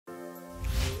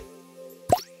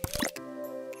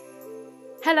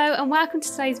Hello and welcome to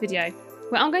today's video,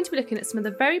 where I'm going to be looking at some of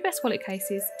the very best wallet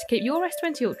cases to keep your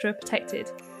S20 Ultra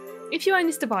protected. If you own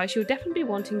this device, you'll definitely be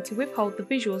wanting to withhold the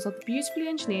visuals of the beautifully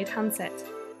engineered handset.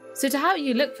 So to help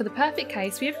you look for the perfect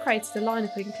case, we have created a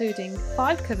lineup including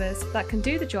 5 covers that can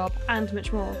do the job and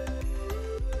much more.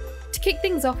 To kick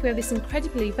things off, we have this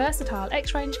incredibly versatile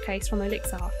X-range case from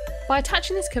Olixar. By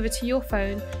attaching this cover to your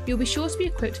phone, you'll be sure to be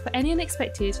equipped for any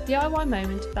unexpected DIY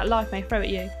moment that life may throw at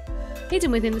you.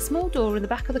 Hidden within the small door in the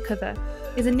back of the cover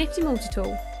is a nifty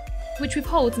multi-tool, which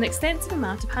withholds an extensive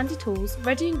amount of handy tools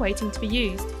ready and waiting to be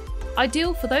used,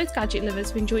 ideal for those gadget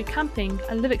lovers who enjoy camping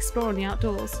and love exploring the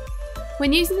outdoors.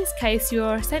 When using this case, you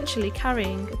are essentially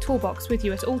carrying a toolbox with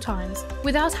you at all times,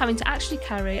 without having to actually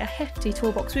carry a hefty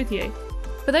toolbox with you.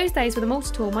 For those days where the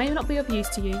multi-tool may not be of use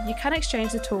to you, you can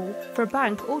exchange the tool for a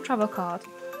bank or travel card.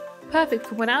 Perfect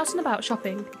for when out and about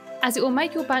shopping, as it will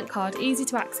make your bank card easy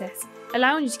to access,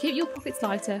 allowing you to keep your pockets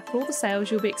lighter for all the sales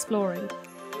you'll be exploring.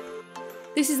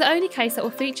 This is the only case that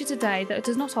will feature today that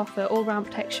does not offer all-round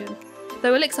protection,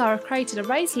 though Olixar have created a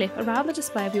raised lip around the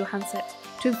display of your handset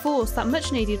to enforce that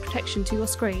much needed protection to your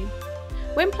screen.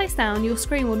 When placed down, your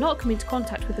screen will not come into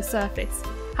contact with the surface,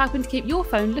 helping to keep your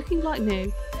phone looking like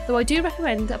new, though I do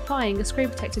recommend applying a screen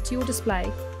protector to your display,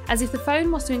 as if the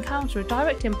phone was to encounter a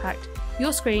direct impact,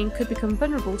 your screen could become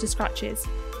vulnerable to scratches.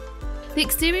 The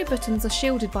exterior buttons are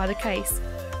shielded by the case,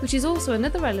 which is also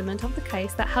another element of the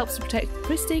case that helps to protect the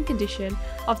pristine condition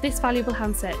of this valuable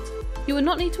handset. You will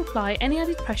not need to apply any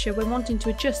added pressure when wanting to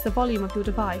adjust the volume of your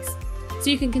device, so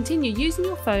you can continue using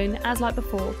your phone as like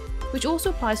before, which also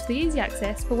applies for the easy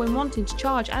access for when wanting to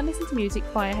charge and listen to music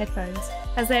via headphones,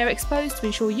 as they are exposed to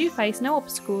ensure you face no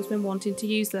obstacles when wanting to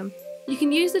use them. You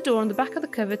can use the door on the back of the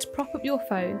cover to prop up your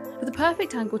phone for the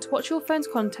perfect angle to watch your phone's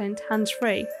content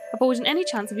hands-free, avoiding any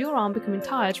chance of your arm becoming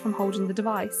tired from holding the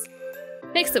device.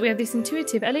 Next up, we have this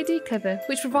intuitive LED cover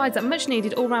which provides that much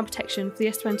needed all-round protection for the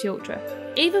S20 Ultra.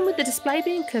 Even with the display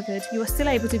being covered, you are still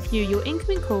able to view your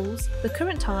incoming calls, the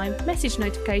current time, message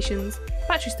notifications,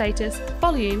 battery status,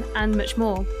 volume and much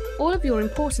more. All of your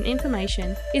important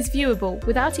information is viewable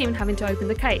without even having to open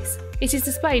the case. It is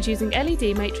displayed using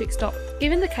LED matrix dots,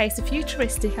 giving the case a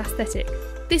futuristic aesthetic.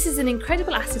 This is an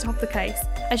incredible asset of the case,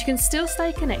 as you can still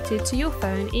stay connected to your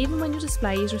phone even when your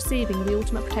display is receiving the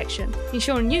ultimate protection,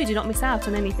 ensuring you do not miss out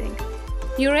on anything.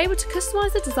 You are able to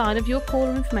customise the design of your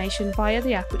caller information via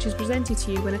the app which is presented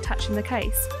to you when attaching the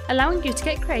case, allowing you to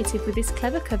get creative with this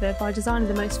clever cover by designing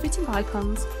the most fitting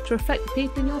icons to reflect the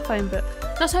people in your phone book.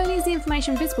 Not only is the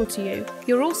information visible to you,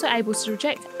 you're also able to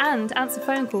reject and answer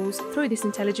phone calls through this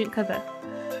intelligent cover,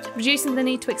 reducing the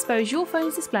need to expose your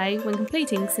phone's display when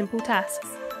completing simple tasks.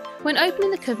 When opening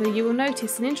the cover, you will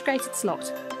notice an integrated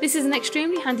slot. This is an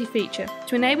extremely handy feature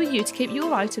to enable you to keep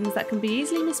your items that can be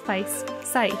easily misplaced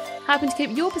safe, helping to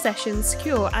keep your possessions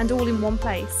secure and all in one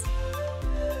place.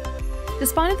 The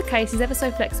spine of the case is ever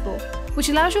so flexible, which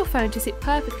allows your phone to sit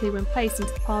perfectly when placed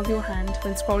into the palm of your hand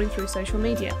when scrolling through social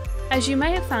media. As you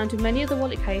may have found with many of the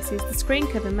wallet cases, the screen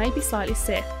cover may be slightly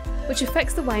stiff, which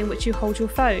affects the way in which you hold your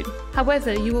phone.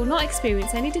 However, you will not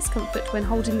experience any discomfort when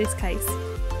holding this case.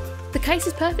 The case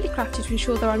is perfectly crafted to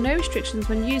ensure there are no restrictions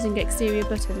when using exterior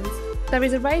buttons. There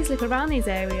is a raised lip around these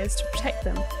areas to protect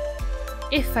them,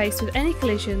 if faced with any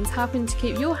collisions, helping to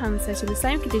keep your handset in the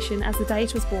same condition as the day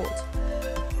it was bought.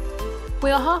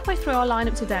 We are halfway through our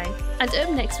lineup today, and up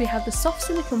next we have the soft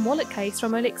silicone wallet case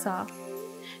from Olixar.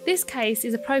 This case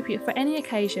is appropriate for any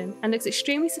occasion and looks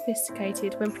extremely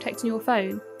sophisticated when protecting your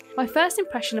phone. My first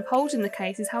impression of holding the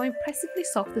case is how impressively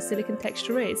soft the silicone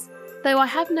texture is, though I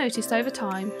have noticed over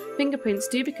time fingerprints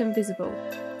do become visible.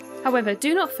 However,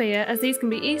 do not fear, as these can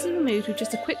be easily removed with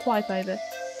just a quick wipe over.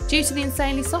 Due to the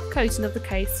insanely soft coating of the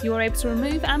case, you are able to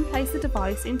remove and place the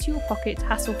device into your pocket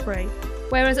hassle-free,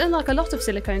 whereas unlike a lot of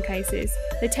silicone cases,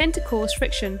 they tend to cause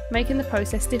friction, making the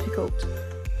process difficult.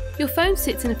 Your phone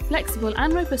sits in a flexible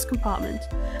and robust compartment,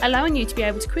 allowing you to be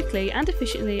able to quickly and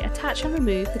efficiently attach and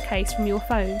remove the case from your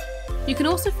phone. You can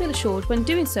also feel assured when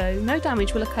doing so no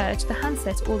damage will occur to the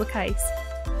handset or the case,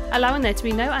 allowing there to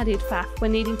be no added faff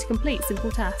when needing to complete simple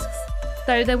tasks.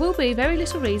 Though there will be very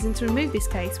little reason to remove this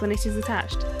case when it is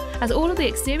attached, as all of the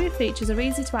exterior features are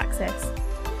easy to access.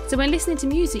 So when listening to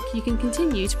music, you can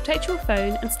continue to protect your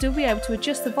phone and still be able to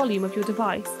adjust the volume of your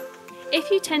device. If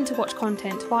you tend to watch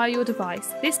content via your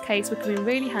device, this case will come in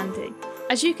really handy,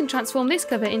 as you can transform this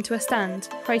cover into a stand,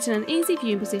 creating an easy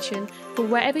viewing position for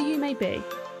wherever you may be.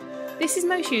 This is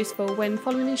most useful when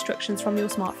following instructions from your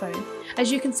smartphone,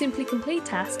 as you can simply complete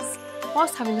tasks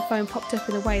whilst having the phone popped up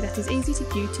in a way that is easy to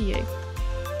view to you.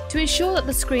 To ensure that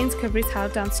the screen's cover is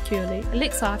held down securely,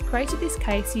 Olixar have created this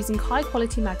case using high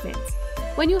quality magnets.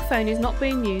 When your phone is not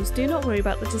being used, do not worry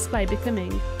about the display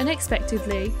becoming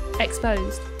unexpectedly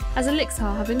exposed, as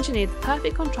Olixar have engineered the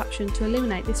perfect contraption to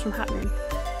eliminate this from happening.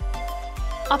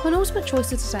 Our penultimate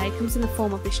choice of today comes in the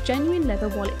form of this genuine leather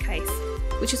wallet case,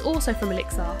 which is also from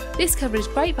Olixar. This cover is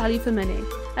great value for money,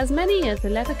 as many other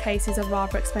leather cases are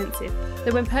rather expensive,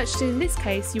 though when purchasing this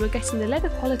case you are getting the leather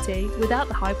quality without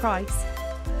the high price.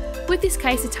 With this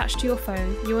case attached to your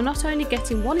phone, you are not only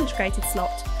getting one integrated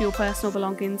slot for your personal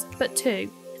belongings, but two.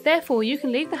 Therefore, you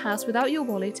can leave the house without your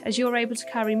wallet, as you are able to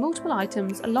carry multiple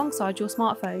items alongside your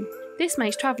smartphone. This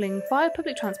makes travelling via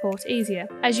public transport easier,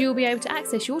 as you will be able to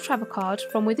access your travel card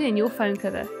from within your phone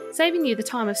cover, saving you the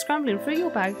time of scrambling through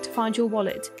your bag to find your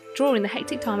wallet during the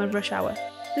hectic time of rush hour.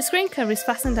 The screen cover is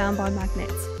fastened down by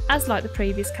magnets, as like the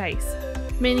previous case,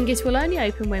 meaning it will only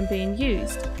open when being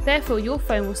used. Therefore, your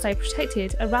phone will stay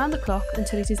protected around the clock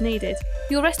until it is needed.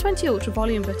 Your S20 Ultra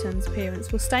volume button's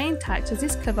appearance will stay intact, as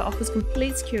this cover offers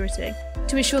complete security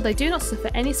to ensure they do not suffer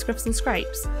any scuffs and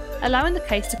scrapes, allowing the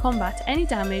case to combat any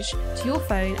damage to your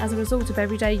phone as a result of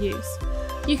everyday use.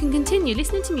 You can continue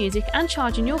listening to music and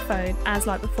charging your phone as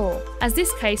like before, as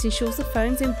this case ensures the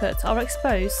phone's inputs are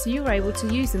exposed so you are able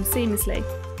to use them seamlessly.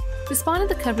 The spine of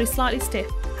the cover is slightly stiff,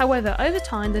 however over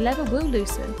time the leather will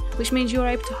loosen, which means you are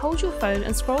able to hold your phone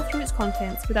and scroll through its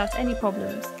contents without any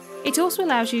problems. It also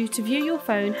allows you to view your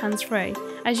phone hands-free,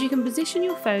 as you can position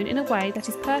your phone in a way that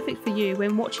is perfect for you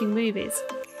when watching movies.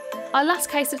 Our last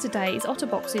case of today is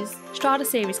OtterBox's Strada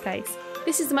series case.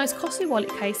 This is the most costly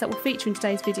wallet case that will feature in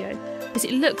today's video, but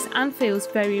it looks and feels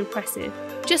very impressive.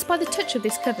 Just by the touch of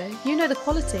this cover, you know the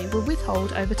quality will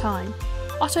withhold over time.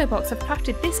 OtterBox have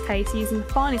crafted this case using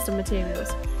the finest of materials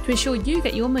to ensure you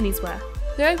get your money's worth.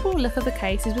 The overall look of the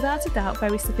case is without a doubt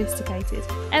very sophisticated,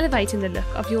 elevating the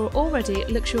look of your already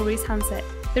luxurious handset.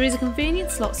 There is a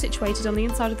convenient slot situated on the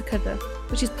inside of the cover,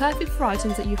 which is perfect for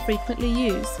items that you frequently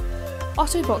use.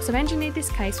 OtterBox have engineered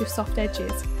this case with soft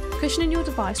edges, cushioning your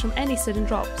device from any sudden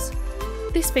drops.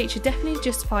 This feature definitely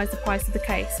justifies the price of the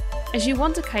case, as you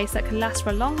want a case that can last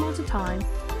for a long amount of time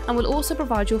and will also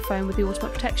provide your phone with the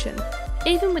ultimate protection.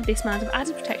 Even with this amount of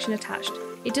added protection attached,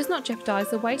 it does not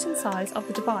jeopardise the weight and size of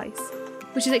the device,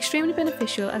 which is extremely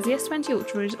beneficial as the S20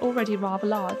 Ultra is already rather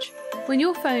large. When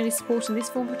your phone is supporting this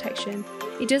form of protection,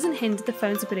 it doesn't hinder the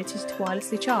phone's ability to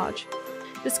wirelessly charge.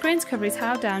 The screen's cover is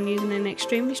held down using an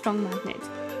extremely strong magnet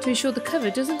to ensure the cover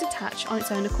doesn't detach on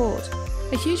its own accord.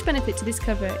 A huge benefit to this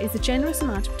cover is the generous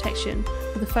amount of protection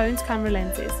for the phone's camera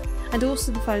lenses and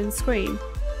also the phone's screen.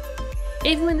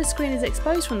 Even when the screen is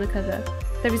exposed from the cover,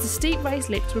 there is a steep raised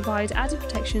lip to provide added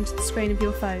protection to the screen of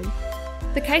your phone.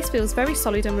 The case feels very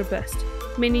solid and robust,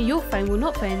 meaning your phone will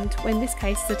not bend when this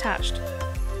case is attached.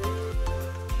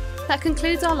 That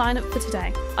concludes our lineup for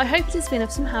today. I hope it has been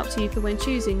of some help to you for when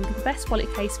choosing the best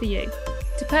wallet case for you.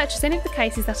 To purchase any of the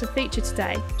cases that are featured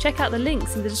today, check out the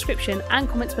links in the description and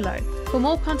comments below. For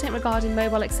more content regarding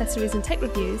mobile accessories and tech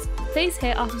reviews, please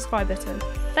hit our subscribe button.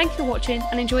 Thank you for watching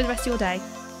and enjoy the rest of your day.